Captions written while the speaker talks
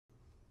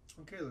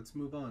Okay, let's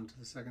move on to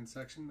the second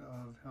section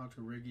of how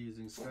to rig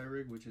using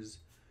Skyrigged, which is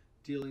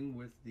dealing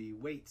with the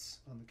weights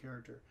on the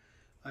character.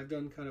 I've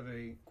done kind of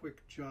a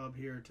quick job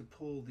here to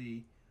pull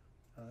the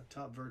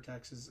top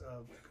vertexes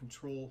of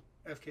control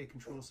FK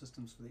control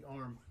systems for the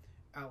arm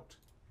out.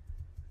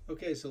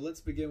 Okay, so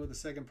let's begin with the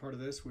second part of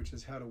this, which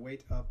is how to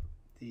weight up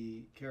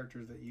the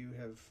characters that you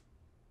have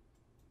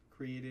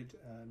created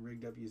and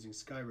rigged up using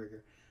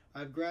Skyrigger.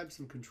 I've grabbed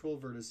some control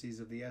vertices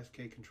of the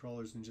FK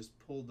controllers and just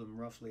pulled them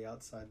roughly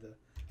outside the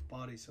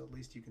body so at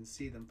least you can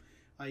see them.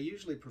 I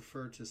usually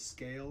prefer to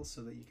scale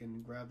so that you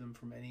can grab them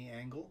from any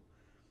angle.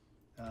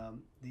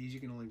 These you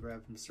can only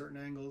grab from certain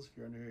angles. If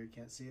you're under here you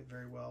can't see it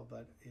very well,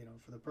 but you know,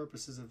 for the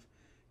purposes of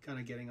kind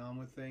of getting on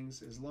with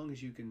things, as long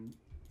as you can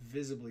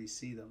visibly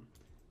see them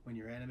when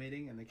you're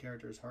animating and the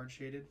character is hard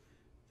shaded,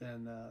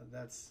 then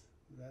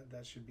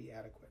that should be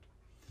adequate.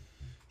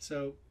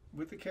 So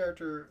with the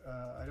character,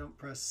 I don't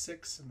press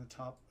 6 in the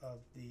top of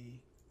the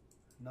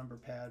number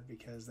pad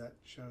because that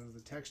shows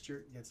the texture.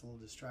 It gets a little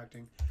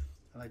distracting.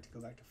 I like to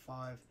go back to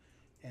 5,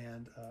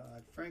 and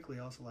I'd frankly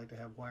also like to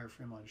have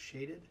wireframe on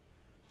shaded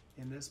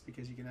in this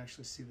because you can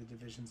actually see the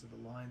divisions of the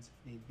lines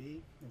if need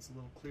be. It's a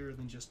little clearer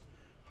than just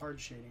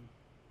hard shading.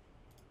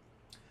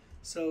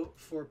 So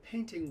for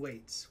painting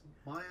weights,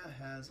 Maya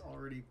has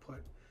already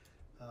put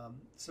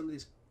some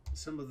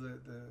of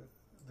the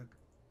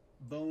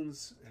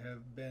bones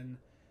have been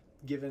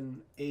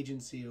given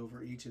agency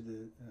over each of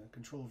the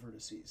control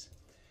vertices.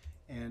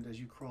 And as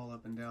you crawl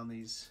up and down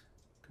these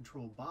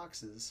control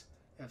boxes,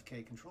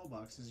 FK control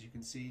boxes, you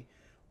can see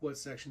what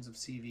sections of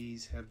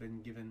CVs have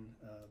been given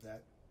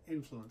that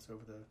influence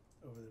over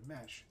the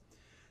mesh.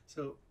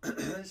 So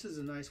this is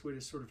a nice way to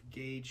sort of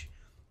gauge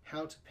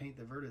how to paint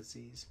the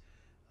vertices,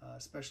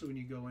 especially when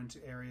you go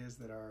into areas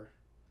that are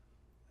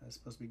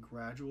supposed to be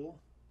gradual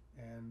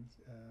and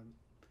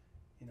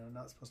you know,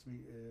 not supposed to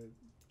be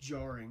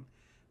jarring.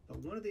 But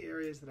one of the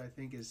areas that I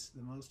think is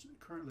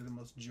currently the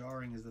most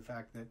jarring is the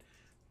fact that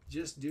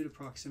just due to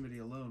proximity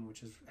alone,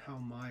 which is how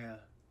Maya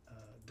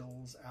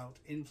doles out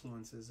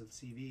influences of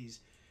CVs,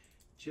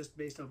 just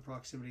based on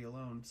proximity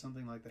alone,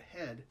 something like the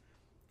head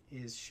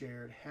is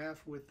shared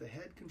half with the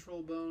head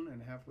control bone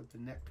and half with the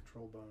neck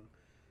control bone.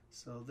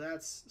 So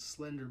that's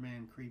Slender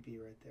Man creepy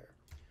right there.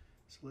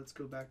 So let's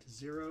go back to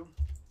 0,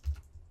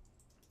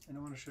 and I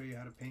want to show you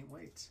how to paint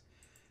weights.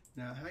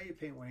 Now, how you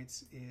paint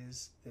weights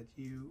is that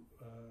you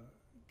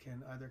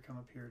can either come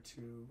up here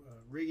to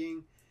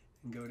rigging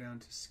and go down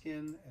to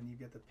skin, and you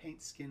get the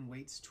paint skin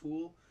weights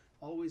tool.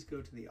 Always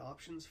go to the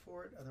options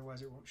for it,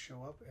 otherwise it won't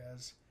show up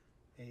as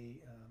a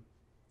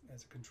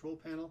control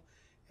panel.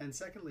 And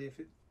secondly, if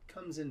it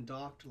comes in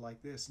docked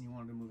like this and you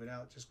want to move it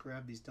out, just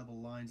grab these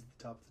double lines at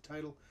the top of the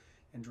title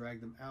and drag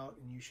them out,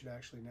 and you should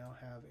actually now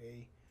have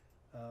a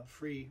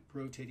free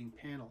rotating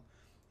panel.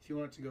 If you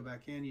want it to go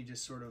back in, you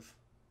just sort of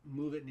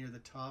move it near the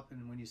top,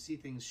 and when you see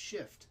things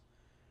shift,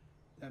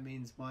 that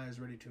means Maya is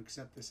ready to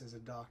accept this as a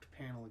docked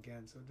panel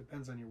again. So it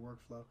depends on your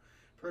workflow.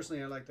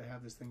 Personally, I like to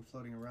have this thing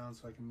floating around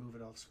so I can move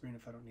it off screen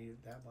if I don't need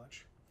it that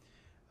much.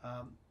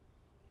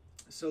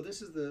 So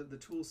this is the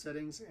tool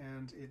settings,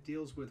 and it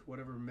deals with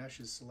whatever mesh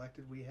is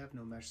selected. We have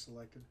no mesh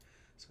selected,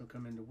 so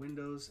come into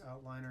Windows,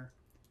 Outliner,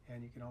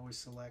 and you can always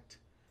select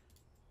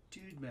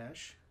Dude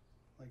Mesh,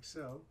 like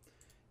so.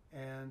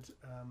 And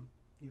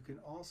you can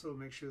also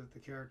make sure that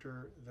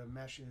the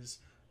mesh is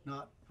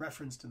not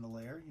referenced in the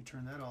layer. You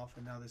turn that off,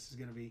 and now this is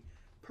going to be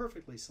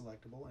perfectly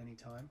selectable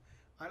anytime.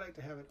 I like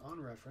to have it on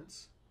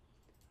reference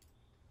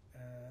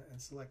and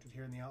select it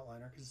here in the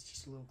outliner because it's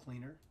just a little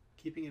cleaner.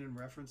 Keeping it in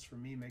reference for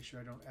me makes sure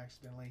I don't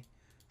accidentally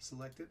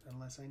select it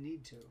unless I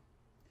need to.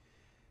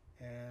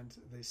 And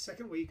the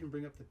second way you can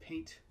bring up the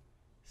paint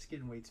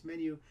skin weights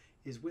menu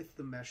is with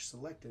the mesh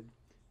selected.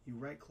 You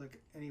right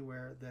click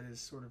anywhere that is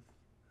sort of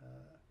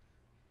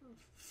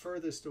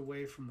furthest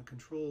away from the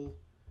control,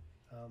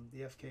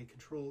 the FK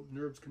control,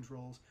 NURBS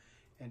controls,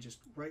 and just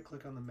right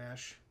click on the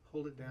mesh,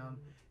 hold it down,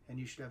 and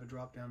you should have a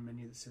drop down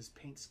menu that says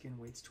Paint Skin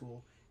Weights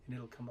Tool, and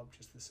it'll come up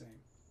just the same.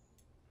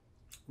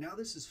 Now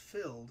this is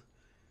filled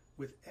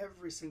with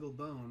every single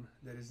bone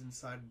that is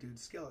inside a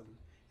dude's skeleton.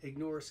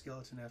 Ignore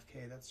skeleton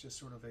FK, that's just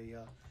sort of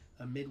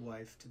a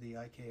midwife to the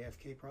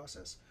IK-FK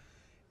process.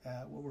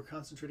 What we're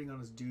concentrating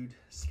on is dude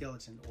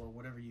skeleton, or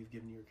whatever you've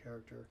given your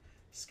character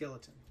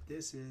skeleton.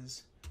 This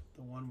is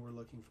the one we're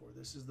looking for.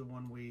 This is the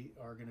one we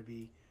are going to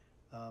be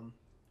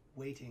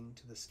weighting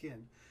to the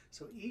skin.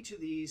 So each of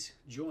these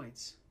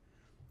joints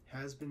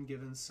has been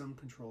given some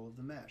control of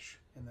the mesh,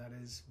 and that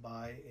is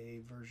by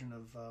a version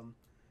of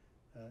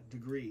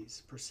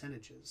degrees,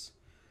 percentages,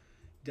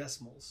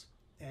 decimals.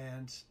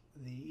 And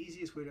the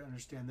easiest way to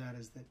understand that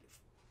is that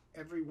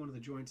every one of the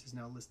joints is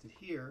now listed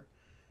here,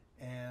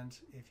 and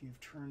if you've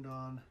turned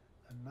on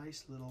a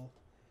nice little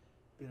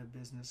bit of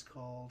business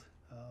called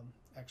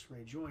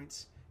X-ray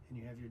joints, and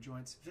you have your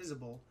joints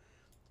visible,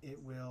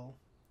 it will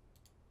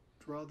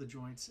draw the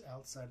joints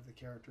outside of the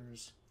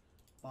character's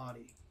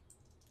body.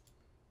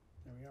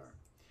 There we are.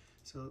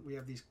 So we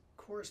have these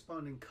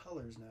corresponding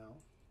colors now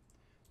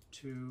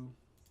to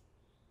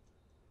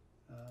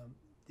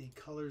the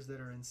colors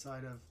that are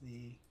inside of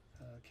the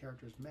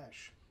character's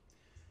mesh.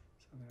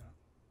 So I'm going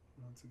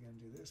to once again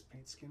do this,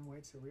 paint skin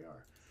weights, there we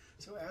are.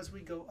 So as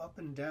we go up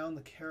and down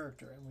the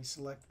character and we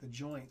select the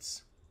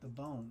joints, the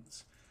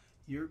bones,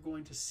 you're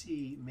going to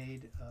see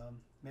made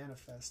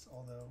manifest,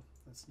 although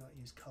let's not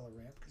use color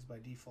ramp because by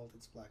default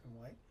it's black and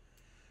white.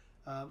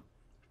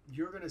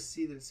 You're going to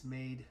see that it's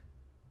made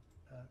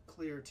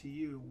clear to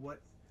you what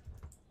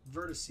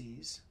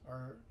vertices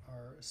are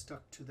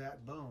stuck to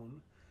that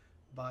bone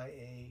by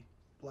a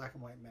black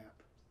and white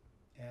map.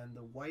 And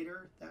the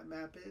whiter that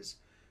map is,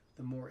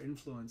 the more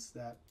influence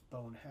that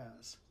bone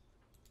has.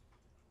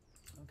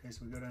 Okay,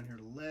 so we go down here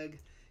to leg.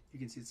 You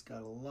can see it's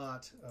got a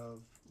lot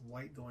of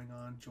white going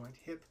on. Joint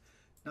hip,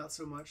 not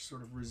so much,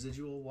 sort of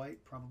residual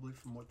white, probably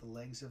from what the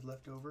legs have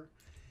left over.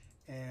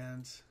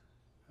 And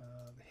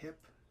the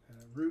hip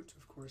root,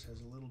 of course,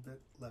 has a little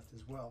bit left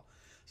as well.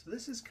 So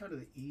this is kind of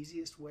the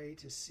easiest way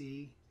to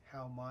see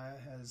how Maya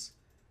has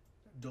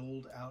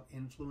doled out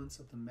influence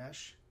of the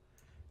mesh.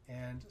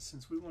 And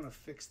since we want to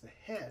fix the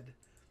head,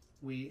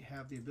 we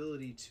have the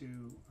ability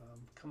to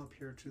come up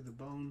here to the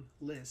bone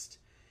list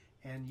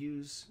and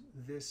use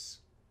this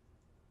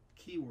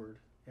keyword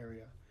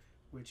area,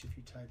 which if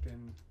you type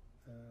in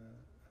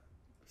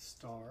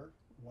star,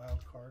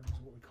 wildcard is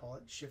what we call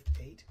it, Shift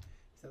 8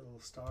 is that little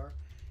star,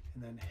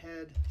 and then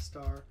head,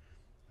 star,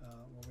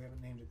 well we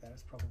haven't named it that,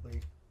 it's probably,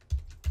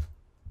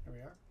 there we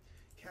are,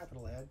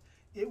 capital head.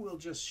 It will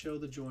just show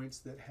the joints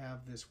that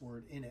have this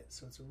word in it.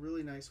 So it's a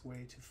really nice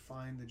way to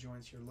find the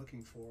joints you're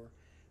looking for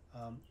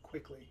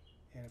quickly.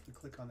 And if we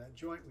click on that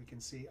joint, we can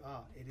see,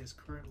 it is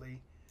currently,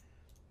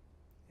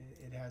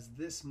 it has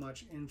this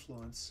much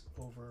influence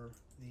over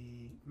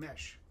the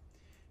mesh.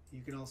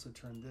 You can also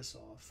turn this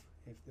off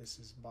if this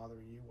is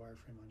bothering you,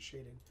 wireframe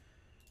unshaded.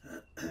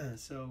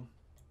 So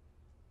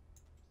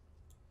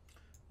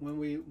when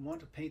we want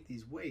to paint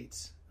these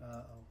weights,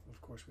 of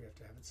course we have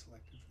to have it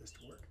selected for this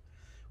to work.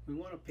 We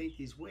want to paint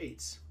these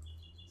weights,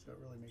 so it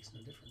really makes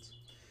no difference.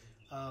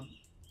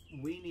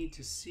 We need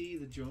to see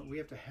the joint, we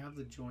have to have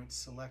the joint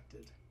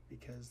selected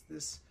because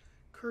this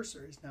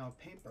cursor is now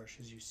a paintbrush,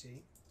 as you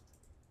see,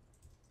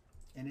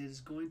 and it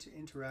is going to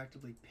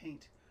interactively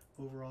paint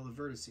over all the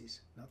vertices,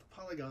 not the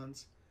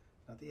polygons,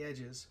 not the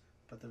edges,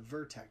 but the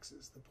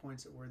vertexes, the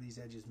points at where these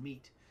edges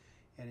meet.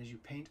 And as you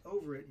paint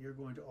over it, you're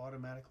going to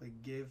automatically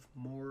give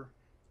more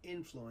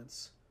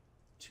influence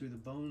to the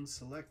bones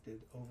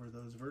selected over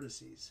those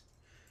vertices.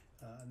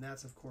 And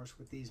that's, of course,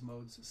 with these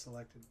modes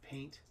selected.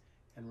 Paint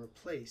and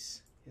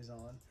replace is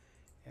on.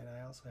 And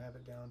I also have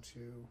it down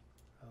to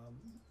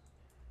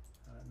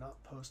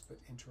not post, but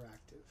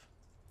interactive.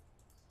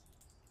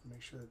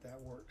 Make sure that that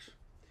works.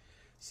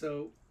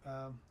 So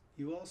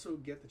you also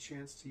get the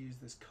chance to use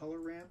this color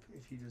ramp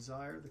if you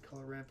desire. The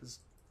color ramp is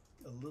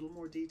a little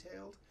more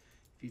detailed.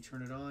 If you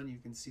turn it on, you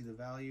can see the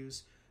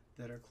values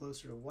that are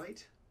closer to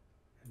white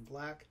and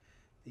black.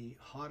 The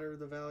hotter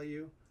the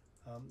value,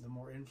 the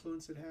more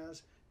influence it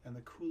has, and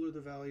the cooler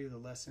the value, the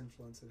less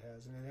influence it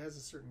has. And it has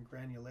a certain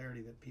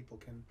granularity that people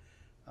can,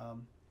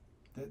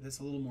 that's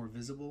a little more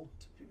visible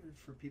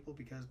for people,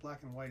 because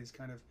black and white is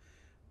kind of,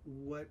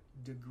 what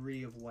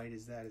degree of white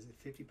is that? Is it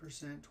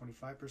 50%,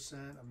 25%?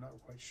 I'm not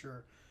quite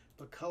sure.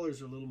 But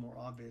colors are a little more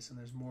obvious, and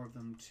there's more of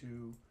them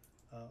to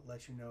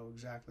let you know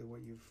exactly what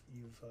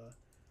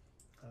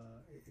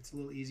it's a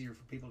little easier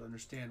for people to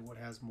understand what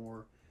has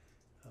more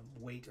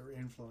weight or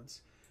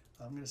influence.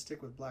 I'm going to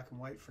stick with black and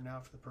white for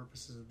now for the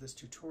purposes of this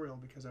tutorial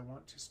because I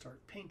want to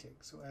start painting.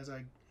 So as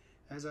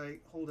I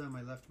hold down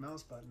my left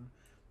mouse button,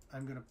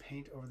 I'm going to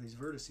paint over these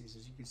vertices.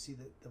 As you can see,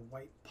 the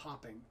white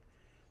popping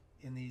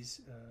in these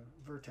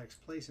vertex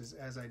places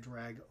as I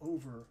drag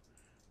over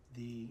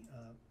the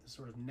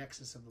sort of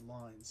nexus of the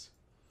lines.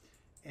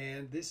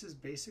 And this is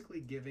basically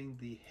giving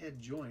the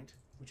head joint,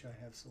 which I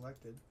have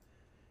selected,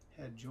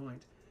 head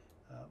joint,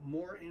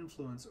 more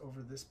influence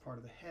over this part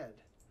of the head.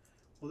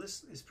 Well,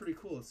 this is pretty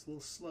cool. It's a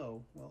little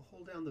slow. Well,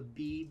 hold down the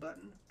B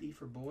button, B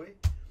for boy,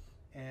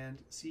 and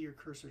see your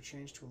cursor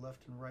change to a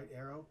left and right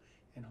arrow,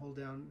 and hold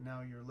down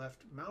now your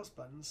left mouse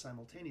button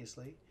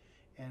simultaneously.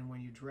 And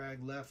when you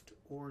drag left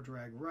or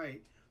drag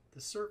right,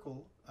 the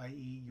circle,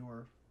 i.e.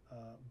 your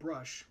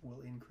brush, will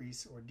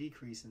increase or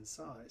decrease in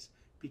size.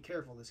 Be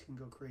careful, this can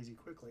go crazy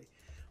quickly.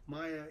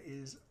 Maya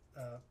is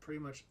pretty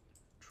much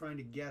trying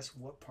to guess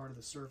what part of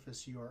the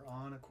surface you are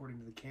on according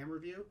to the camera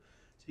view.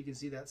 So you can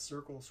see that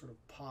circle sort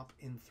of pop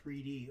in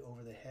 3D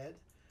over the head.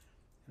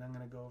 And I'm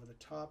going to go over the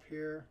top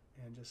here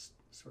and just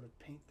sort of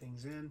paint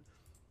things in.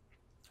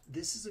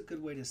 This is a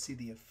good way to see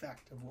the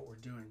effect of what we're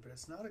doing, but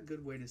it's not a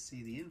good way to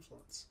see the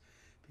influence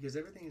because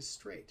everything is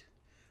straight.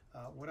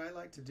 What I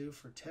like to do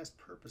for test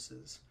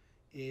purposes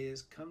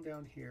is come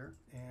down here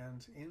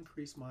and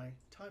increase my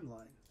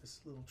timeline.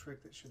 This little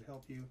trick that should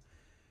help you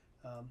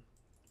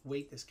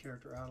weight this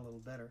character out a little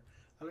better.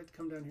 I like to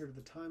come down here to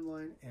the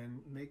timeline and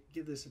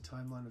give this a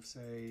timeline of,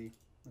 say,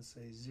 let's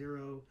say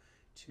 0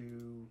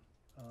 to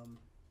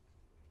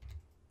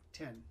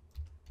 10.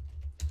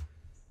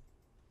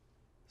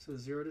 So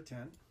 0 to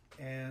 10.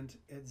 And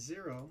at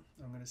 0,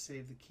 I'm going to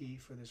save the key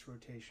for this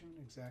rotation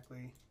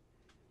exactly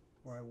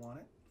where I want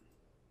it.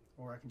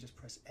 Or I can just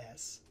press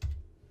S.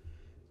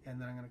 And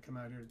then I'm going to come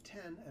out here to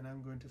 10, and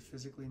I'm going to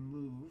physically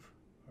move,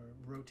 or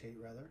rotate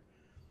rather,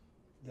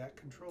 that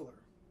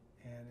controller.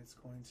 And it's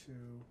going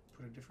to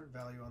put a different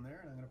value on there,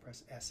 and I'm going to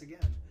press S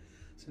again.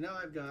 So now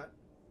I've got,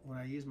 when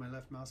I use my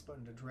left mouse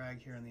button to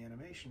drag here in the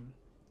animation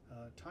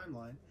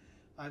timeline,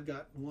 I've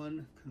got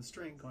one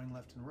constraint going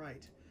left and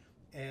right.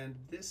 And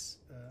this,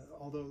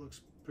 although it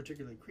looks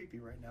particularly creepy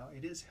right now,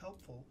 it is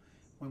helpful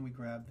when we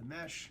grab the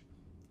mesh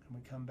and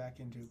we come back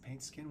into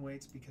paint skin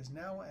weights, because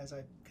now as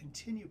I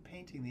continue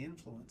painting the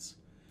influence,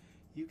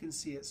 you can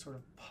see it sort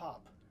of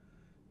pop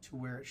to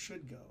where it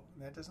should go.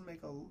 And that doesn't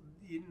make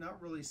you're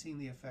not really seeing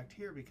the effect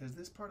here because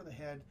this part of the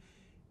head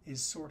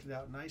is sorted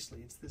out nicely.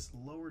 It's this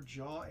lower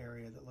jaw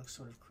area that looks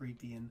sort of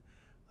creepy and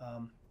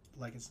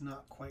like it's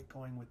not quite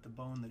going with the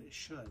bone that it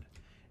should.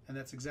 And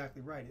that's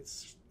exactly right.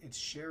 It's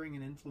sharing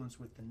an influence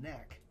with the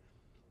neck,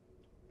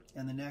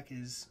 and the neck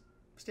is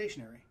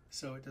stationary,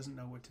 so it doesn't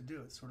know what to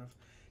do. It's sort of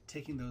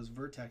taking those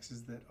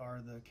vertexes that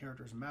are the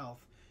character's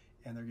mouth,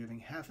 and they're giving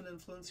half an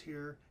influence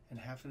here and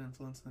half an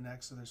influence in the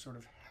neck, so they're sort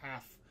of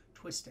half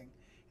twisting,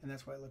 and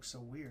that's why it looks so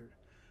weird.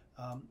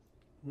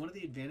 One of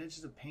the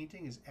advantages of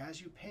painting is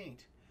as you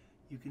paint,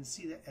 you can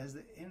see that as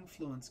the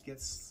influence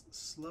gets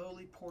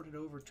slowly ported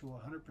over to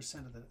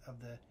 100%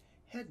 of the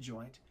head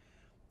joint,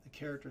 the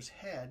character's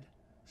head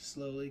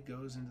slowly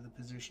goes into the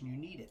position you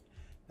need it.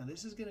 Now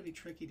this is going to be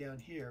tricky down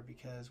here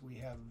because we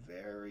have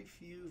very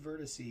few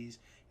vertices,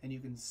 and you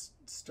can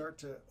start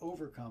to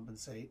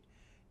overcompensate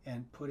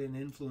and put in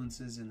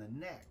influences in the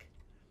neck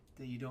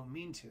that you don't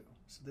mean to.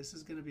 So this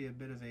is going to be a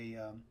bit of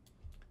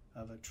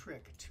a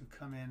trick to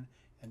come in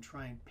and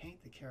try and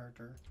paint the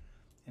character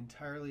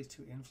entirely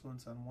to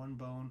influence on one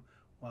bone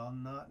while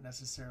not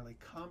necessarily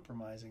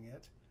compromising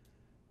it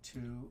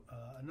to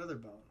another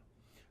bone.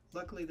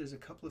 Luckily, there's a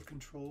couple of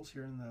controls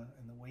here in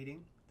the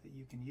weighting that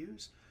you can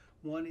use.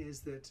 One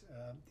is that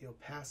the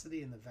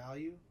opacity and the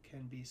value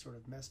can be sort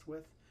of messed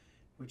with,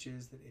 which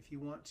is that if you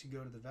want to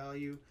go to the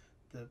value,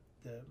 the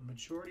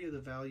majority of the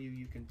value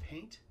you can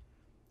paint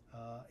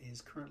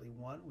is currently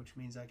 1, which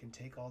means I can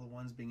take all the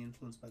ones being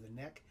influenced by the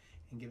neck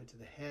and give it to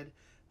the head.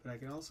 But I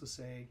can also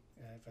say,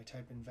 if I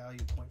type in value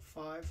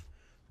 0.5,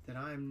 that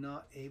I am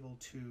not able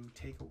to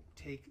take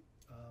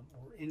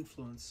or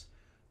influence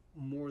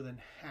more than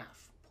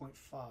half,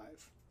 0.5.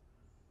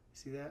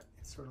 See that?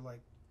 It's sort of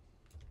like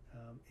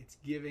it's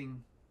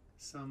giving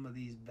some of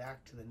these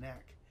back to the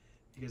neck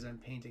because I'm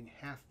painting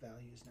half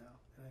values now.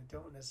 And I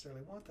don't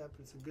necessarily want that, but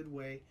it's a good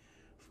way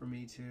for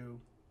me to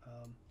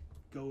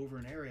go over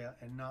an area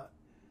and not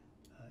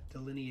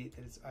delineate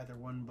that it's either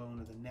one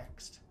bone or the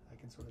next. I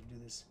can sort of do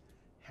this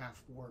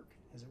half work,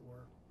 as it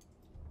were.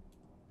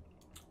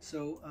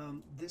 So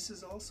this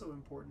is also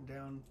important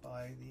down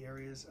by the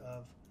areas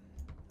of,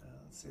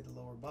 let's say, the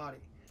lower body.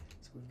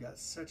 So we've got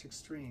such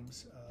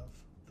extremes of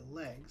the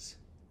legs,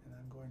 and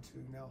I'm going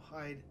to now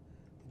hide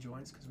the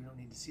joints because we don't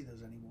need to see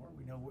those anymore.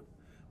 We know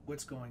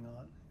what's going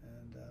on,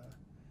 and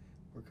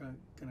we're going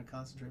to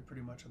concentrate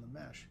pretty much on the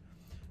mesh.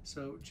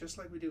 So just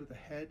like we did with the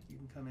head, you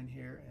can come in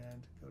here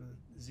and go to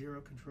the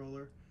 0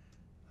 controller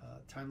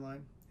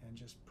timeline and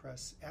just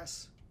press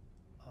S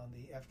on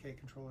the FK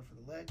controller for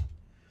the leg,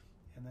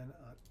 and then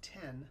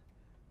 10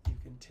 you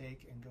can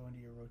take and go into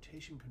your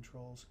rotation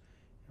controls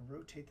and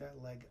rotate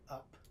that leg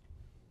up.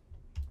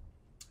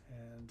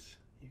 And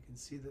you can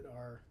see that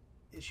our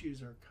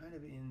issues are kind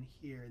of in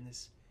here in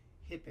this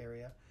hip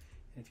area,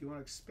 and if you want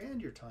to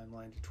expand your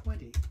timeline to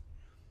 20,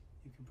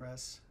 you can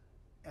press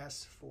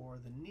S for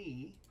the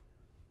knee,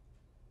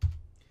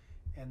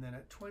 and then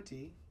at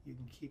 20 you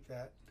can keep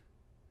that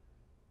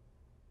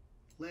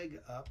leg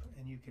up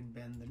and you can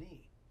bend the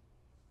knee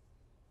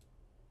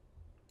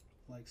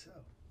like so.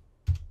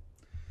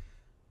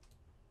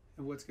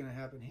 And what's going to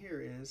happen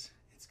here is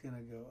it's going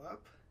to go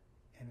up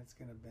and it's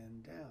going to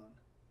bend down,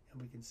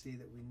 and we can see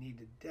that we need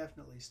to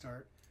definitely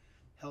start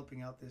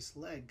helping out this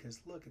leg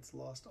because look, it's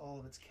lost all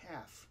of its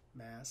calf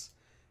mass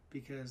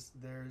because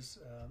there's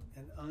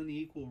an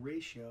unequal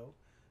ratio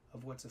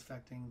of what's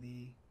affecting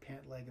the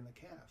pant leg and the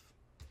calf.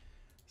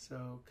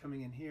 So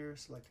coming in here,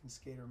 selecting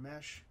Skater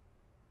Mesh,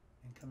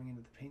 and coming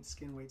into the Paint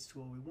Skin Weights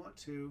tool, we want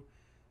to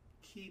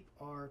keep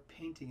our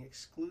painting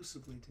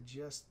exclusively to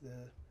just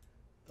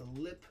the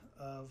lip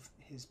of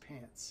his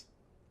pants.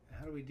 And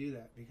how do we do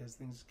that? Because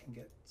things can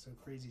get so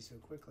crazy so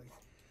quickly.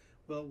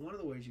 Well, one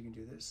of the ways you can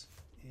do this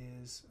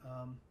is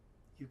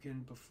you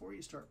can, before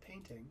you start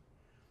painting,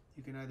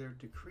 you can either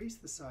decrease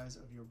the size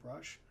of your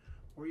brush,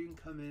 or you can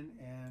come in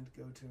and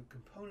go to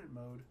component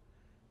mode,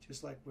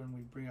 just like when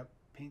we bring up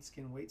Paint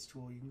Skin Weights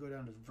tool, you can go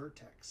down to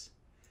vertex.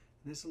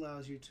 And this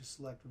allows you to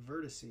select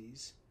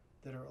vertices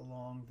that are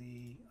along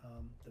the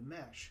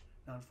mesh.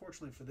 Now,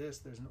 unfortunately for this,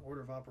 there's an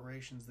order of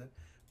operations that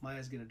Maya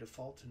is going to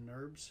default to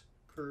NURBS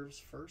curves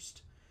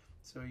first.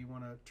 So you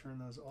want to turn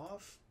those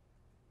off.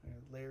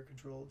 Layer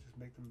control, just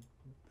make them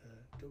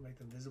don't make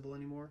them visible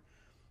anymore.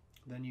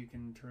 Then you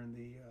can turn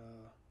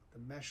the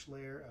mesh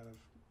layer out of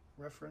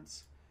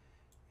reference,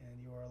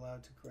 and you are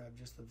allowed to grab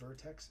just the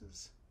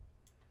vertexes.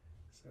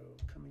 So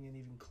coming in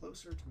even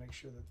closer to make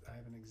sure that I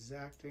have an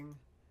exacting,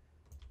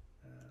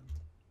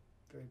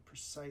 very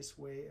precise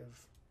way of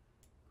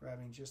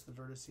grabbing just the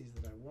vertices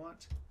that I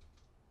want.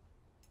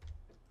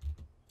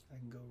 I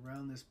can go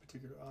around this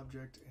particular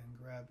object and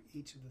grab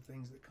each of the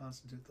things that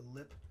constitute the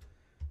lip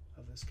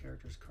of this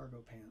character's cargo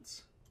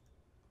pants.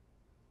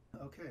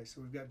 Okay, so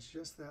we've got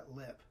just that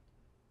lip.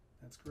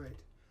 That's great.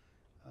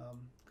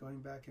 Going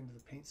back into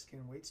the paint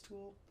skin weights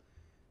tool,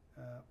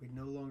 we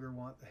no longer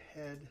want the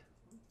head.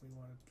 We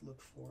want to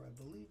look for, I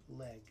believe,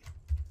 leg.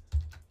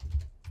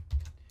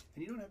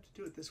 And you don't have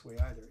to do it this way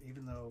either,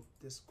 even though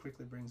this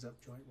quickly brings up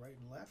joint right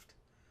and left.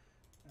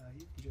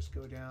 You can just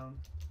go down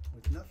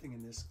with nothing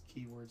in this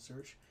keyword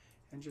search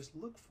and just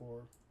look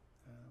for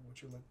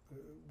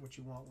what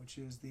you want, which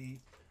is the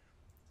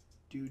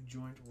dude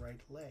joint right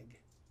leg.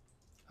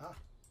 Ah,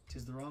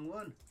 'tis the wrong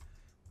one.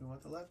 We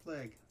want the left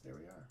leg. There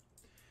we are.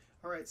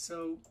 All right,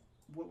 so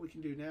what we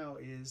can do now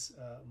is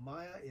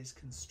Maya is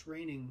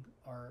constraining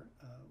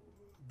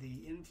the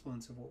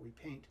influence of what we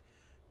paint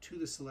to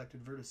the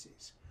selected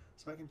vertices.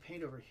 So I can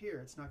paint over here,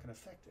 it's not going to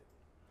affect it.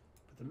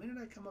 But the minute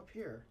I come up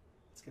here,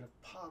 it's going to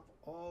pop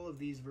all of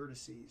these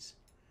vertices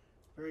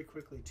very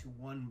quickly to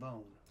one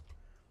bone.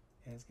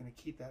 And it's going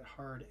to keep that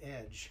hard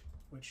edge,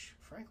 which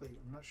frankly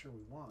I'm not sure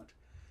we want.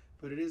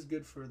 But it is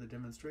good for the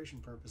demonstration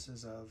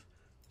purposes of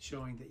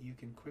showing that you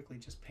can quickly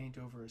just paint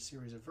over a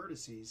series of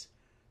vertices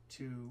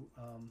to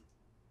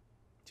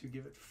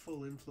give it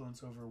full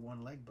influence over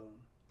one leg bone.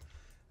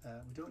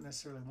 We don't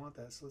necessarily want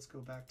that, so let's go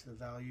back to the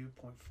value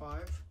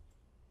 0.5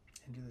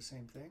 and do the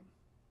same thing.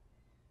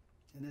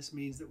 And this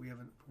means that we're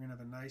going to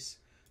have a nice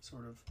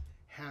sort of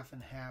half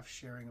and half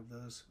sharing of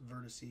those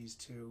vertices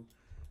to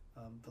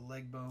the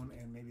leg bone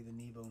and maybe the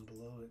knee bone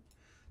below it.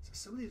 So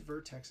some of these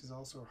vertexes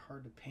also are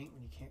hard to paint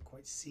when you can't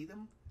quite see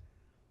them.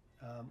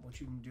 What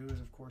you can do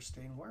is, of course,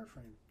 stay in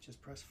wireframe.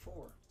 Just press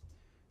 4.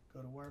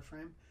 Go to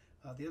wireframe.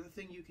 The other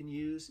thing you can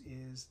use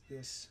is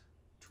this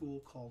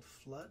tool called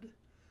flood,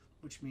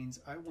 which means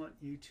I want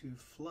you to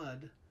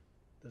flood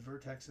the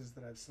vertexes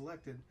that I've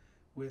selected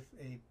with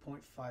a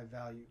 0.5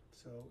 value.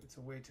 So it's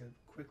a way to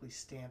quickly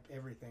stamp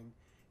everything,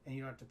 and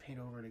you don't have to paint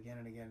over it again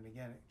and again and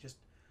again. It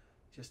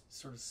just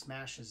sort of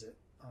smashes it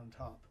on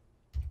top,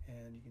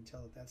 and you can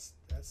tell that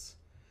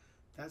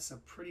that's a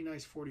pretty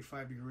nice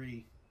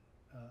 45-degree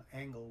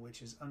angle,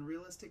 which is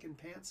unrealistic in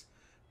pants,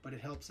 but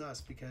it helps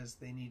us because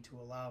they need to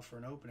allow for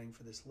an opening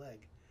for this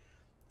leg.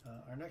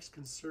 Our next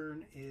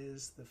concern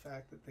is the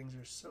fact that things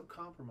are so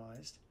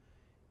compromised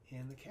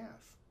in the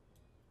calf,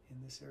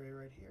 in this area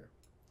right here.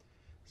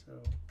 So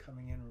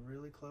coming in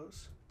really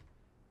close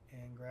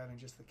and grabbing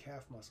just the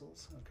calf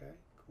muscles. Okay,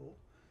 cool.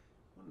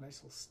 What a nice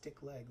little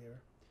stick leg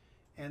there.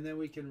 And then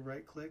we can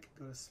right click,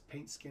 go to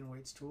paint skin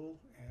weights tool,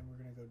 and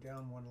we're going to go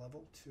down one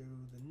level to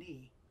the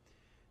knee.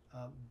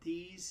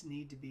 These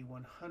need to be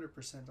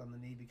 100% on the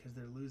knee because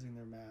they're losing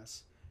their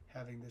mass,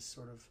 having this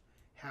sort of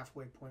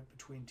halfway point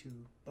between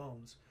two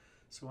bones.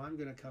 So I'm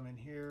going to come in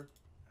here,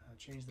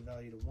 change the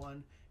value to 1,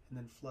 and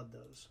then flood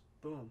those.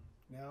 Boom.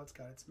 Now it's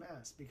got its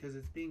mass because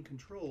it's being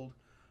controlled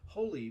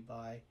wholly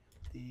by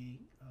the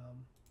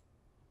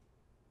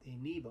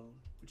knee bone,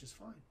 which is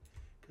fine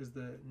because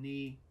the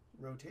knee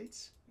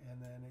rotates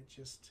and then it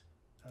just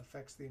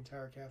affects the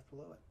entire calf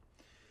below it.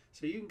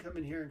 So you can come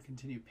in here and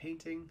continue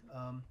painting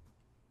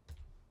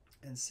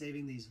and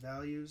saving these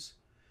values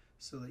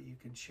so that you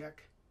can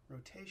check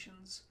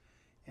rotations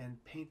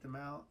and paint them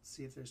out,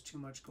 see if there's too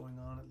much going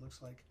on. It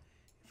looks like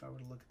if I were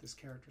to look at this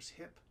character's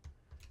hip,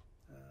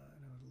 and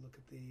I were to look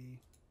at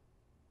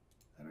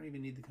I don't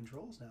even need the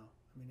controls now.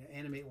 I mean, to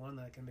animate one,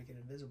 then I can make it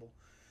invisible.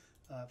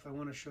 If I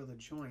want to show the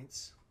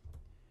joints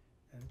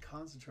and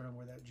concentrate on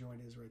where that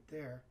joint is right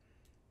there,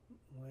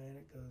 when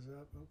it goes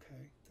up,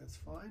 okay, that's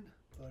fine,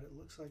 but it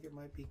looks like it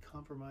might be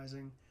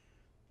compromising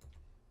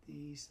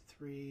these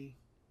 3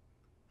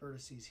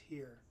 vertices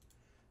here.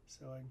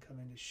 So I can come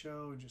into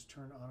show and just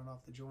turn on and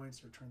off the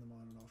joints, or turn them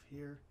on and off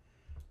here,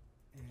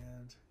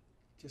 and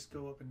just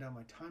go up and down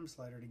my time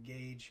slider to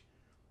gauge.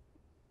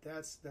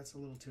 That's a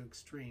little too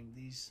extreme,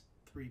 these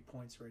 3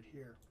 points right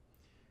here.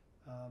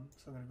 So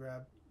I'm going to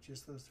grab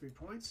just those 3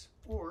 points,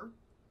 or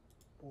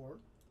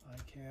I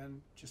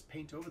can just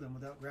paint over them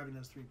without grabbing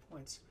those 3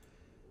 points.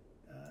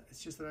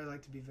 It's just that I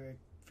like to be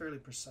fairly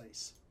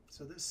precise.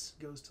 So this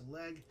goes to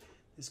leg,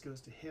 this goes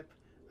to hip.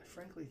 I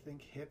frankly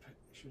think hip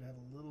should have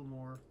a little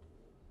more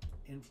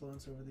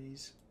influence over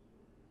these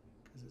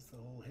because it's the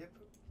whole hip.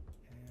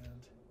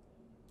 And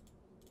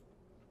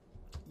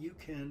you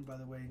can, by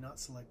the way, not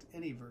select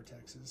any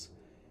vertexes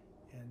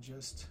and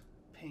just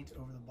paint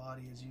over the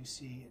body as you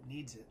see it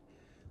needs it.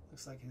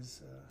 Looks like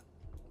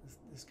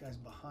this guy's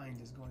behind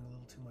is going a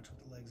little too much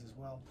with the legs as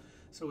well.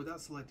 So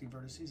without selecting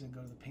vertices, I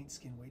go to the paint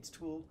skin weights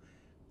tool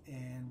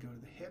and go to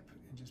the hip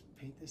and just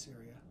paint this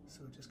area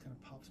so it just kind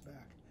of pops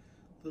back.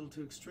 A little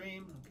too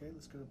extreme. Okay,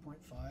 let's go to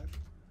 0.5.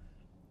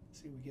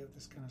 See, we get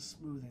this kind of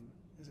smoothing,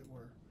 as it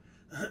were.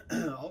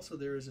 Also,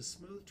 there is a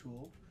smooth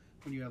tool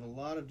when you have a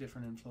lot of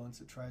different influence.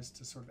 It tries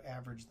to sort of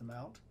average them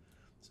out.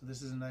 So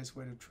this is a nice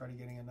way to try to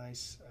getting a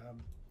nice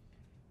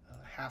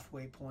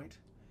halfway point.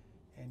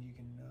 And you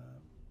can,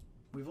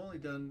 we've only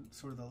done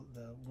sort of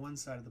the one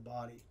side of the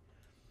body,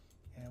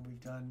 and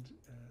we've done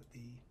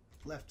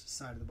the left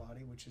side of the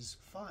body, which is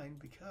fine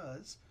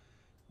because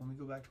when we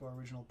go back to our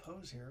original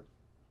pose here,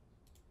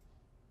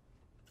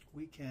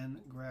 we can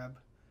grab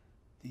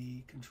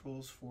the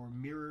controls for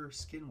mirror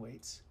skin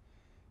weights,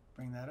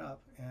 bring that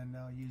up, and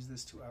now use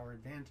this to our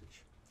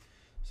advantage.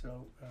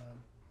 So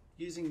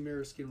using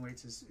mirror skin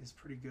weights is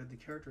pretty good. The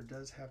character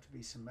does have to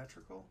be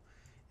symmetrical,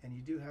 and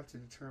you do have to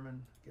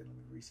determine, again, let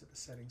me reset the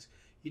settings,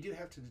 you do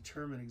have to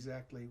determine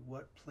exactly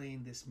what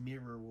plane this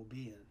mirror will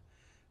be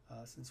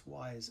in. Since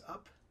Y is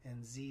up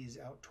and Z is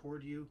out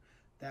toward you,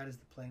 that is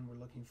the plane we're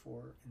looking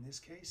for in this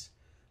case.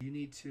 You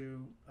need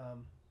to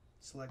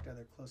select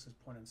either closest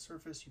point on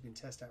surface. You can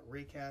test out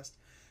raycast,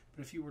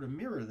 but if you were to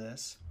mirror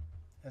this,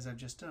 as I've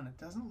just done, it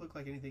doesn't look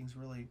like anything's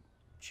really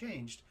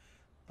changed,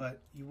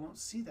 but you won't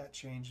see that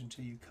change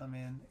until you come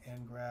in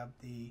and grab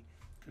the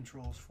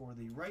controls for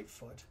the right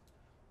foot.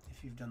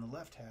 If you've done the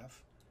left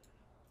half,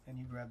 and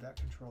you grab that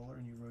controller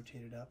and you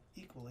rotate it up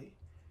equally,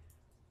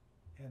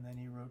 and then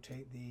you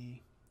rotate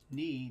the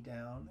knee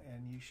down,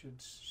 and you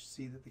should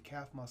see that the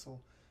calf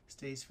muscle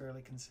stays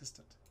fairly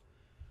consistent,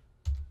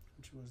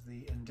 which was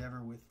the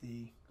endeavor with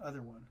the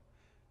other one.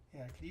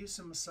 Yeah, I could use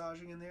some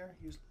massaging in there,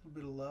 use a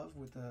little bit of love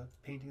with the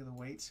painting of the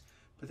weights,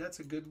 but that's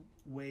a good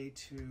way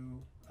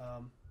to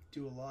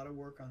do a lot of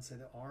work on, say,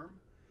 the arm,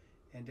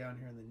 and down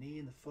here on the knee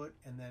and the foot,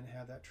 and then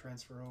have that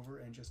transfer over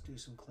and just do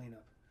some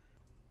cleanup.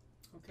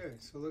 Okay,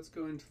 so let's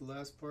go into the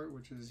last part,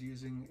 which is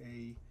using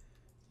a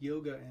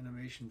yoga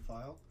animation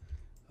file.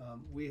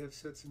 We have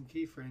set some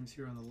keyframes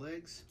here on the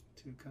legs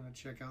to kind of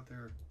check out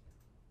their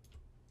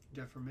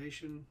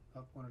deformation,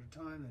 up one at a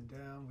time, then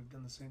down. We've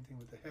done the same thing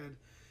with the head.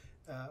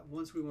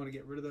 Once we want to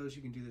get rid of those,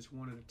 you can do this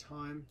one at a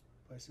time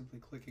by simply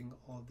clicking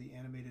all of the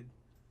animated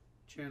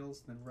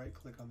channels, then right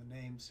click on the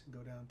names and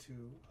go down to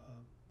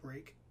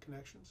break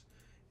connections,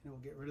 and it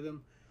will get rid of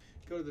them.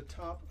 Go to the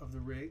top of the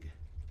rig,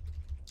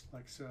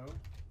 like so,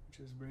 which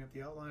is bring up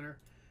the outliner,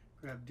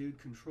 grab dude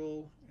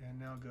control, and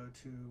now go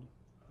to,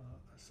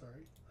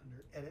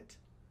 under edit,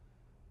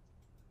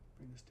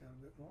 bring this down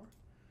a bit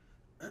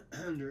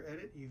more. Under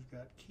edit, you've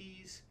got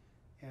keys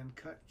and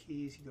cut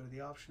keys. You go to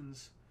the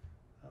options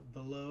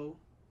below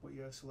what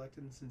you have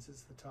selected, and since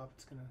it's the top,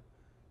 it's going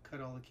to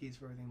cut all the keys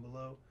for everything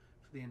below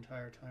for the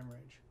entire time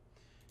range.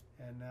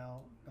 And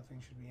now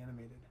nothing should be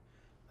animated.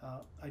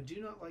 I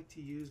do not like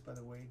to use, by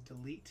the way,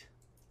 delete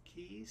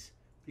keys,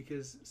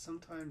 because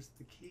sometimes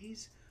the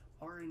keys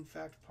are in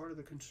fact part of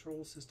the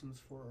control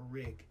systems for a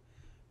rig.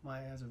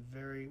 Maya has a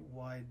very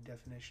wide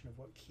definition of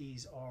what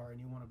keys are,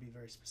 and you want to be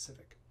very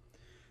specific.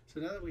 So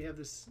now that we have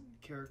this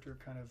character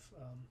kind of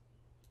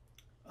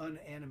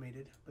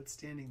unanimated but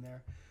standing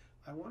there,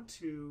 I want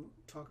to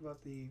talk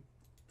about the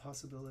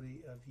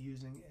possibility of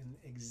using an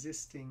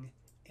existing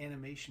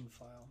animation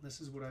file. This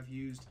is what I've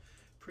used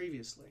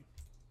previously.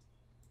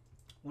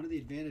 One of the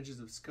advantages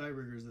of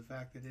Skyrigged is the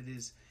fact that it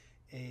is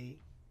a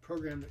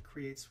program that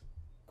creates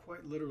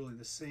quite literally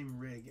the same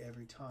rig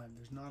every time.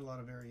 There's not a lot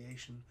of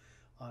variation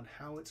on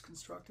how it's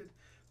constructed.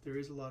 There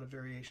is a lot of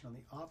variation on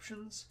the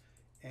options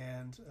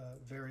and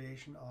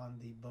variation on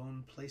the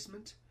bone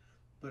placement,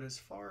 but as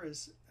far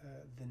as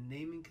the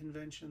naming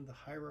convention, the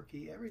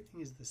hierarchy, everything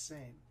is the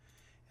same.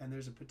 And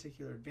there's a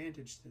particular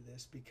advantage to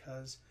this,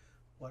 because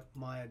what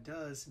Maya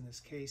does in this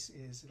case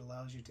is it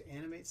allows you to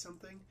animate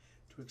something,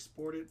 to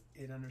export it.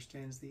 It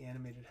understands the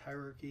animated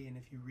hierarchy, and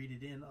if you read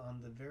it in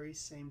on the very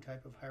same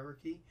type of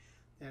hierarchy,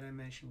 that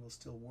animation will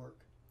still work.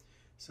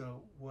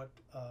 So what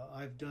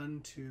I've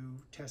done to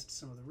test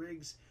some of the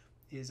rigs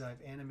is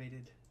I've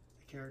animated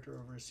the character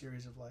over a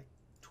series of like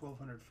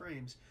 1200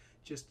 frames,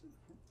 just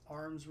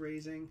arms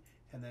raising,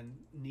 and then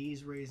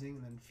knees raising,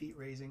 and then feet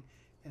raising.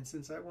 And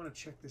since I want to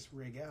check this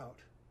rig out,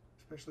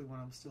 especially when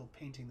I'm still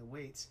painting the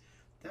weights,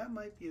 that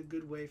might be a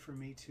good way for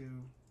me to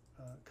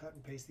cut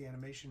and paste the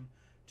animation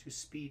to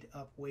speed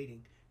up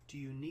weighting. Do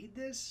you need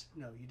this?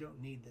 No, you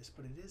don't need this,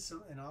 but it is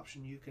an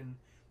option you can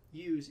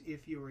use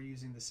if you are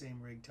using the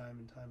same rig time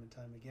and time and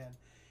time again.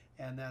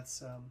 And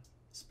that's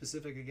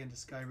specific again to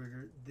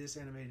Skyrigged. This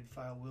animated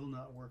file will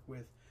not work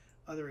with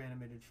other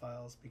animated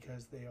files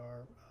because they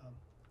are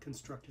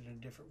constructed in a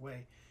different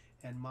way,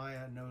 and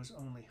Maya knows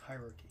only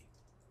hierarchy.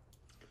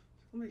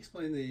 Let me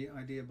explain the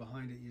idea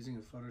behind it using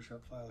a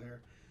Photoshop file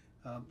here.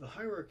 The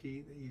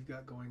hierarchy that you've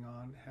got going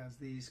on has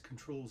these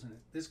controls in it.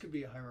 This could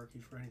be a hierarchy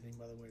for anything,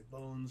 by the way,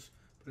 bones,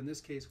 but in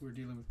this case we're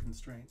dealing with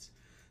constraints.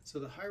 So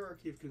the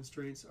hierarchy of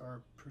constraints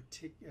are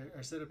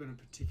set up in a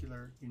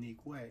particular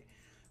unique way.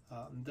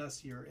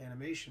 Thus your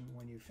animation,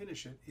 when you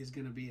finish it, is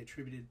going to be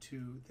attributed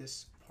to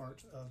this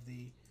part of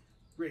the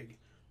rig.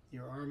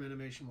 Your arm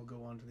animation will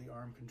go on to the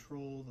arm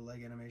control, the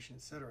leg animation,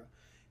 etc.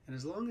 And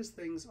as long as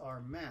things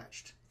are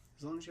matched,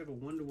 as long as you have a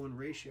 1-to-1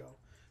 ratio,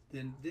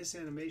 then this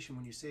animation,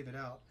 when you save it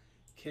out,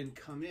 can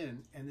come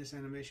in, and this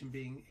animation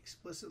being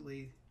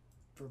explicitly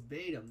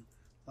verbatim,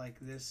 like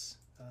this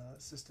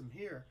system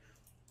here,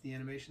 the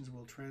animations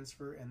will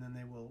transfer and then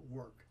they will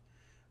work.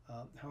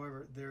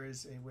 However, there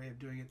is a way of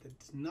doing it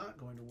that's not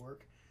going to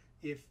work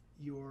if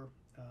your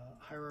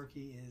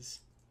hierarchy is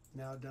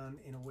now done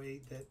in a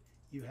way that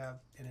you have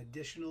an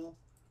additional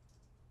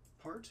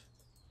part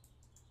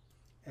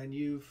and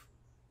you've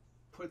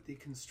put the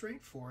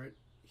constraint for it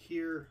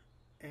here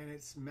and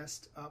it's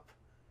messed up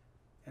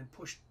and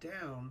pushed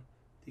down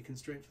the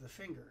constraint for the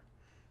finger.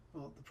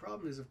 Well, the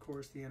problem is, of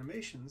course, the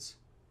animations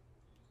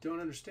don't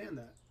understand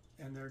that,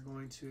 and they're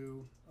going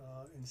to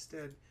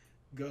instead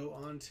go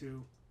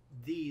onto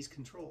these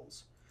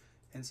controls.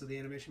 And so the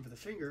animation for the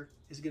finger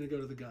is going to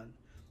go to the gun.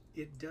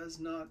 It does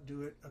not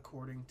do it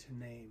according to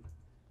name.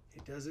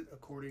 It does it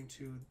according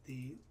to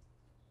the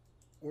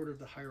order of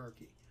the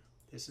hierarchy.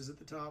 This is at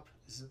the top,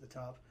 this is at the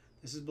top,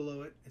 this is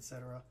below it,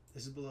 etc.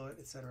 This is below it,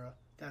 etc.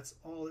 That's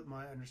all that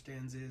Maya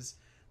understands is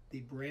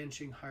the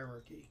branching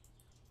hierarchy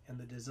and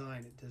the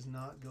design. It does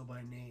not go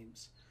by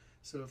names.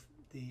 So if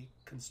the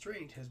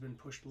constraint has been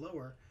pushed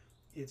lower,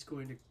 it's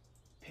going to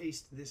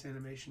paste this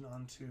animation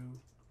onto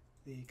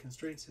the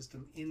constraint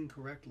system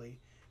incorrectly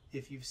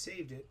if you've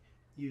saved it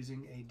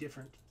using a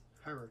different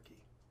hierarchy.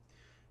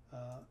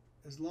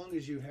 As long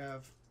as you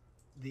have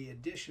the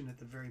addition at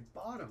the very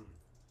bottom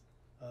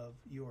of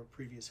your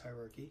previous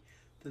hierarchy,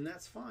 then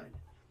that's fine,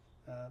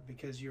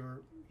 because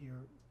your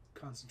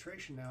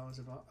concentration now is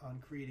on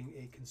creating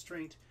a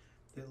constraint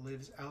that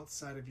lives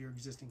outside of your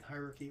existing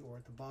hierarchy or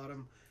at the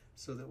bottom,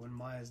 so that when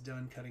Maya's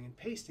done cutting and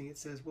pasting, it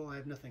says, well, I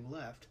have nothing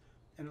left,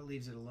 and it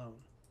leaves it alone.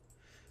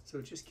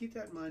 So just keep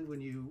that in mind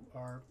when you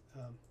are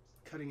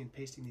cutting and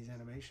pasting these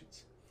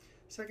animations.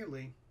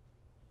 Secondly,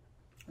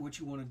 what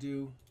you want to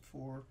do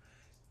for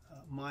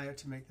Maya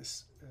to make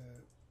this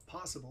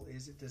possible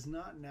is it does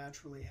not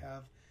naturally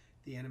have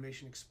the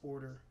animation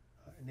exporter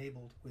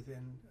enabled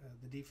within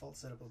the default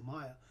setup of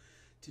Maya.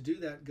 To do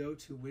that, go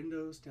to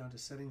Windows, down to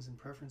Settings and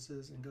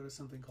Preferences, and go to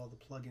something called the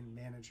Plugin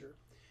Manager.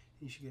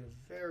 You should get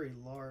a very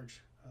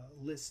large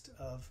list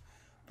of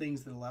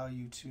things that allow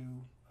you to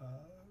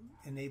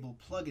enable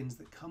plugins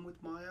that come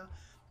with Maya.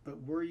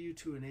 But were you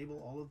to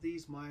enable all of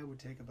these, Maya would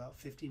take about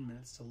 15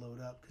 minutes to load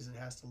up because it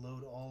has to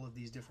load all of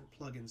these different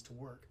plugins to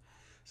work.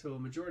 So a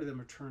majority of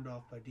them are turned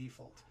off by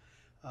default.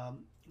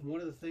 One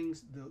of the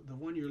things, the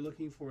one you're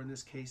looking for in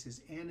this case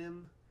is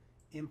anim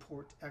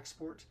import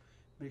export.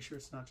 Make sure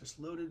it's not just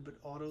loaded, but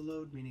auto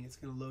load, meaning it's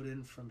going to load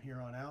in from here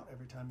on out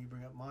every time you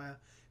bring up Maya,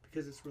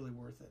 because it's really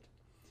worth it.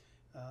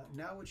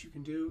 Now what you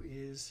can do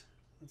is,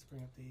 let's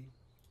bring up the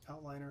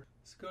outliner.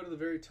 Let's go to the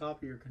very top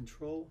of your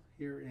control.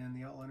 Here in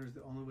the outliner is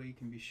the only way you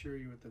can be sure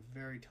you're at the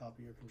very top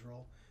of your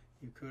control.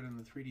 You could in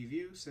the 3D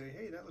view say,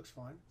 hey, that looks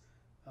fine.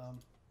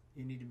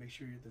 You need to make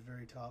sure you're at the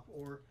very top,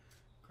 or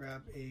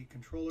grab a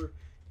controller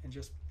and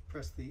just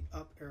press the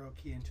up arrow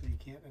key until you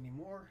can't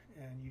anymore,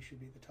 and you should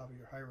be at the top of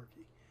your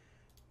hierarchy.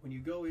 When you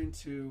go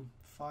into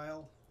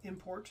File,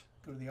 Import,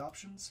 go to the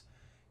options.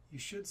 You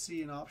should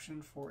see an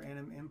option for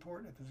anim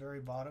import at the very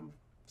bottom.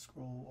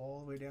 Scroll all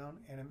the way down,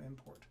 anim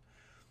import.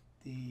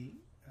 The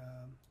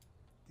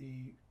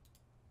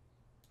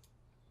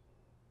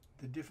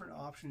different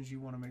options you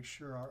want to make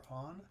sure are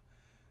on.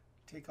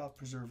 Take off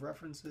preserve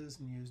references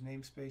and use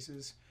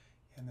namespaces,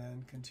 and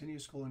then continue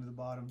scrolling to the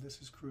bottom.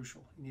 This is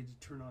crucial. You need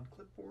to turn on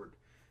clipboard.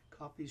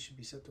 Copies should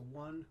be set to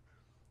 1.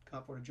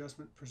 Clipboard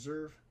adjustment,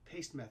 preserve,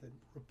 paste method,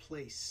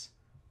 replace.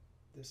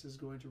 This is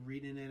going to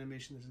read in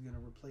animation. This is going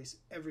to replace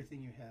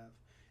everything you have.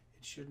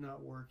 It should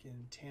not work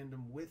in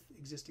tandem with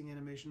existing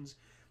animations.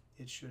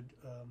 It should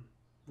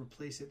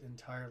replace it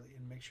entirely,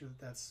 and make sure that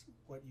that's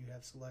what you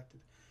have selected.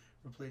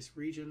 Replace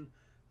region,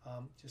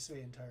 just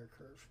say entire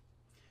curve.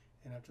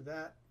 And after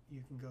that,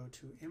 you can go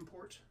to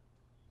import,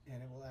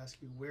 and it will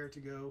ask you where to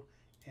go.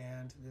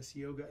 And this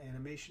yoga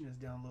animation is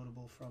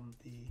downloadable from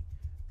the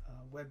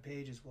web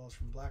page as well as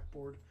from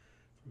Blackboard.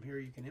 From here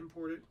you can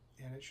import it,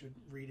 and it should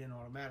read in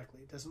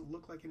automatically. It doesn't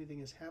look like anything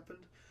has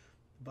happened,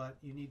 but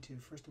you need to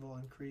first of all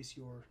increase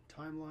your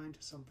timeline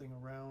to something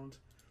around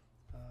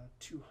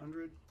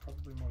 200,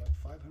 probably more like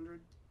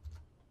 500.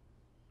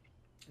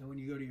 And when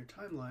you go to your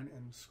timeline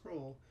and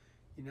scroll,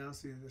 you now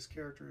see that this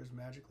character is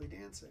magically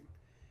dancing.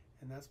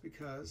 And that's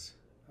because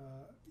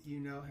you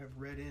now have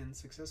read in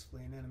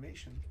successfully an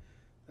animation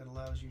that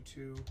allows you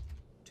to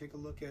take a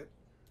look at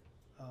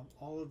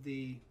all of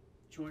the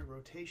joint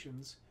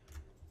rotations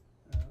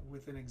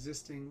with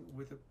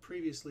a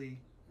previously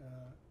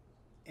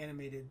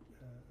animated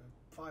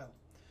file.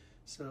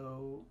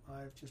 So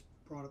I've just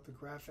brought up the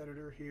graph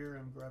editor here.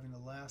 I'm grabbing the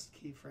last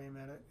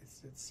keyframe at it.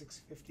 It's at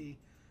 650,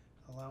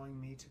 allowing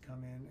me to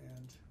come in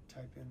and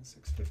type in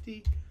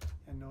 650,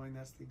 and knowing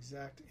that's the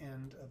exact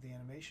end of the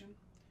animation.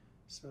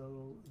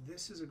 So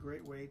this is a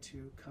great way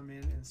to come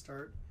in and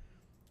start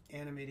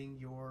animating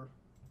your,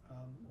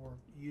 or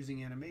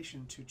using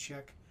animation to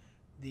check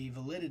the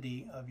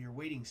validity of your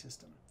weighting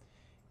system.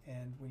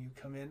 And when you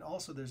come in,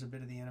 also there's a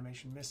bit of the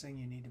animation missing.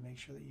 You need to make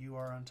sure that you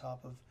are on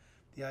top of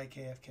the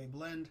IKFK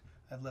blend.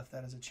 I've left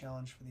that as a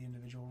challenge for the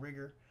individual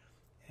rigger,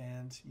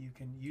 and you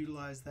can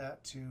utilize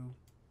that to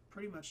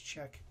pretty much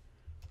check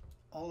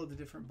all of the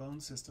different bone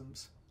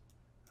systems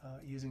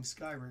using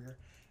Skyrigged.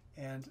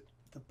 And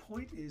The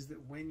point is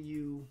that when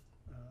you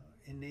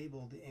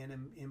enable the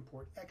anim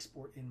import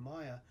export in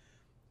Maya,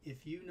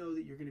 if you know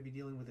that you're going to be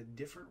dealing with a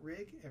different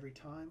rig every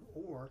time,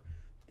 or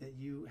that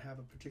you have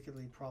a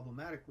particularly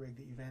problematic rig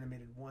that you've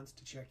animated once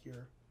to check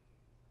your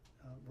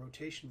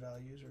rotation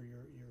values or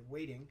your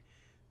weighting,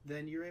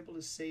 then you're able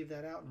to save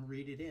that out and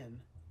read it in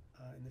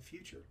the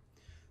future.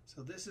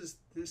 So this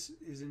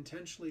is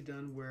intentionally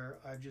done where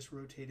I've just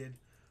rotated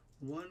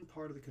one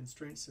part of the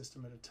constraint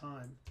system at a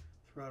time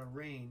throughout a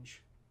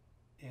range.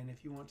 And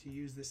if you want to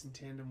use this in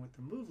tandem with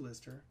the move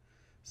lister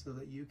so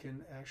that you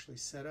can actually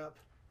set up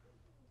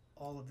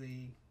all of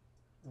the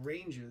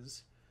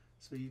ranges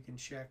so you can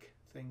check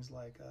things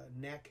like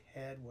neck,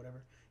 head,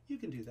 whatever, you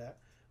can do that.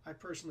 I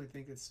personally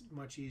think it's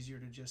much easier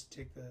to just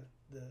take the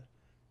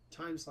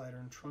time slider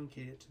and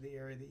truncate it to the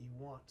area that you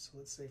want. So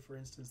let's say, for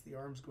instance, the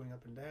arm's going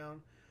up and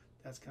down.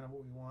 That's kind of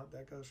what we want.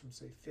 That goes from,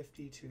 say,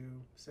 50 to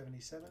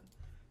 77.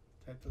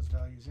 Type those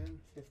values in,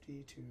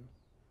 50 to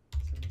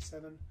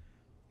 77.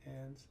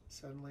 And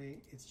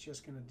suddenly it's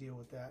just going to deal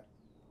with that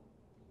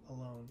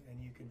alone,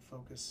 and you can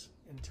focus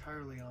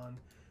entirely on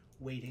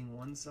weighting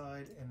one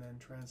side and then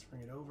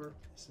transferring it over.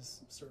 This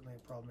is certainly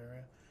a problem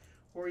area.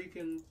 Or you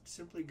can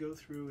simply go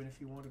through, and if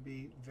you want to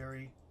be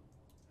very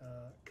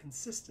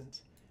consistent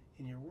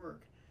in your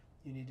work,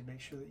 you need to make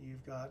sure that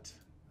you've got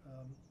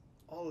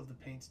all of the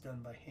paints done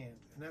by hand.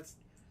 And that's,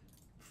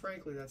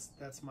 frankly,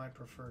 that's my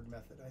preferred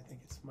method. I think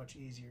it's much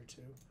easier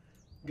to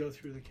go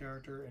through the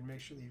character and make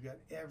sure that you've got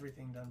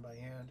everything done by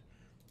hand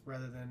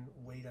rather than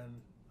wait on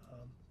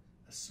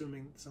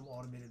assuming some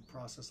automated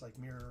process like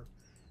Mirror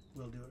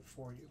will do it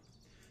for you.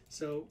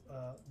 So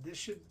this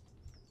should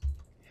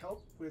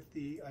help with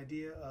the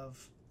idea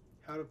of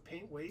how to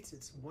paint weights.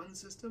 It's one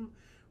system.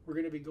 We're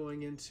going to be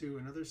going into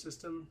another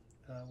system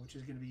which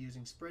is going to be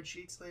using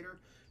spreadsheets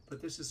later,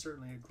 but this is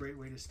certainly a great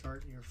way to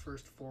start your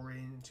first foray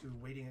into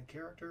weighting a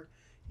character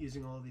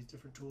using all of these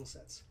different tool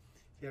sets.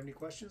 If you have any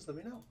questions, let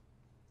me know.